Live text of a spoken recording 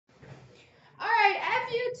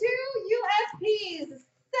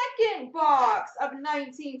big box of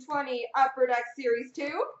 1920 Upper Deck Series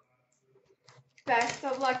 2. Best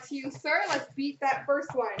of luck to you, sir. Let's beat that first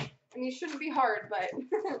one. I mean, it shouldn't be hard, but...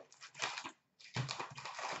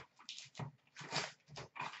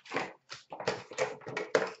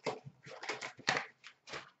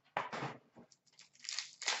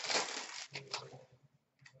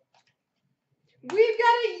 We've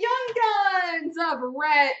got a Young Guns of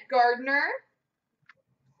Rhett Gardner.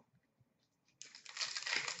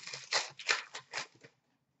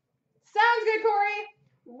 Sounds good, Corey.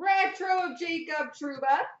 Retro of Jacob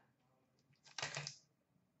Trouba.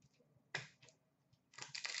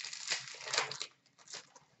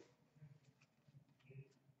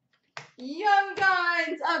 Young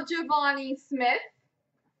Guns of Giovanni Smith.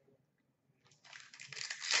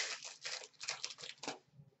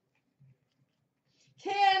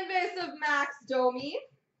 Canvas of Max Domi.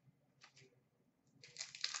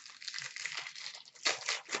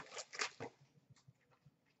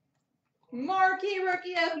 Marquee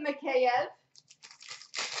Rookie of Mikheyev.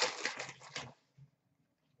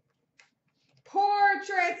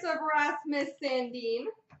 Portraits of Rasmus Sandin.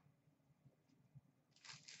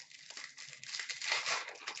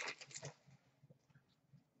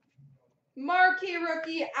 Marquee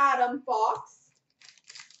Rookie Adam Fox.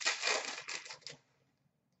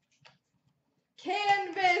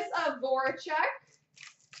 Canvas of Voracek.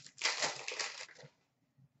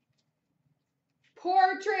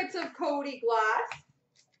 Portraits of Cody Glass.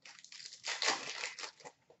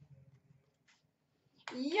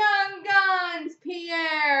 Young Guns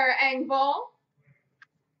Pierre Engvall.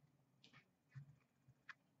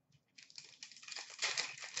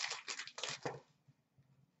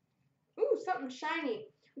 Ooh, something shiny.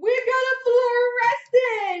 We've got a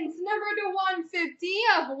fluorescence, number to 150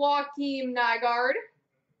 of Joakim Nygard.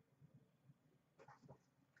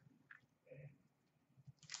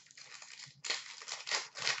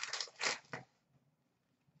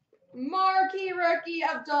 Marquee Rookie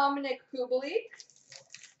of Dominic Kubalik.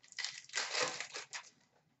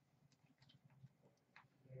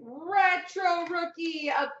 Retro Rookie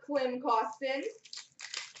of Klim Kostin.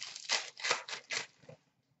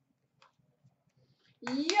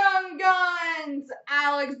 Young Guns,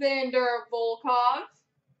 Alexander Volkov.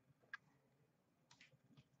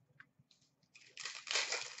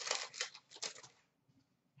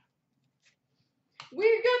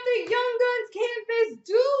 We've got the Young Guns Canvas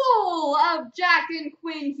Duel of Jack and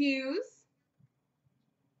Quinn Hughes.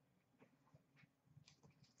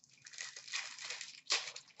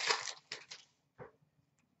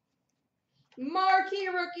 Marquee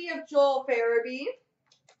Rookie of Joel Farabee.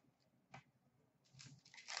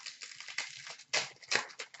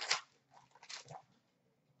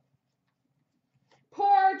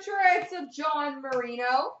 Portraits of John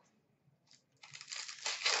Marino.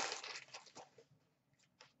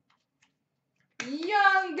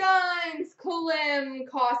 Young Guns Klim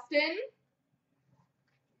Kostin.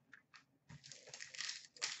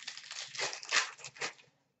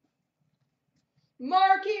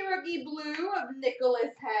 Marquee Rookie Blue of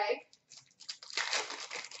Nicholas Haig.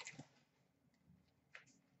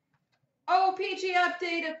 OPG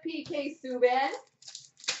update of PK Subban.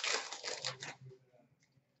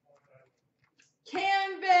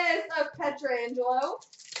 Canvas of Petrangelo.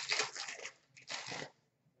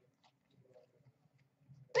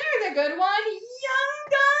 There's a good one. Young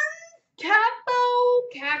Guns Capo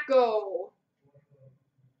Caco.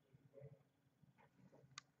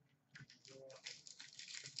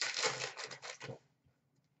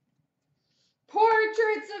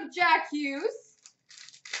 Portraits of Jack Hughes.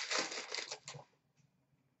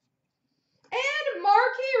 And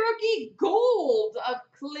Marquee Rookie Gold of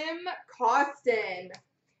Klim Kostin.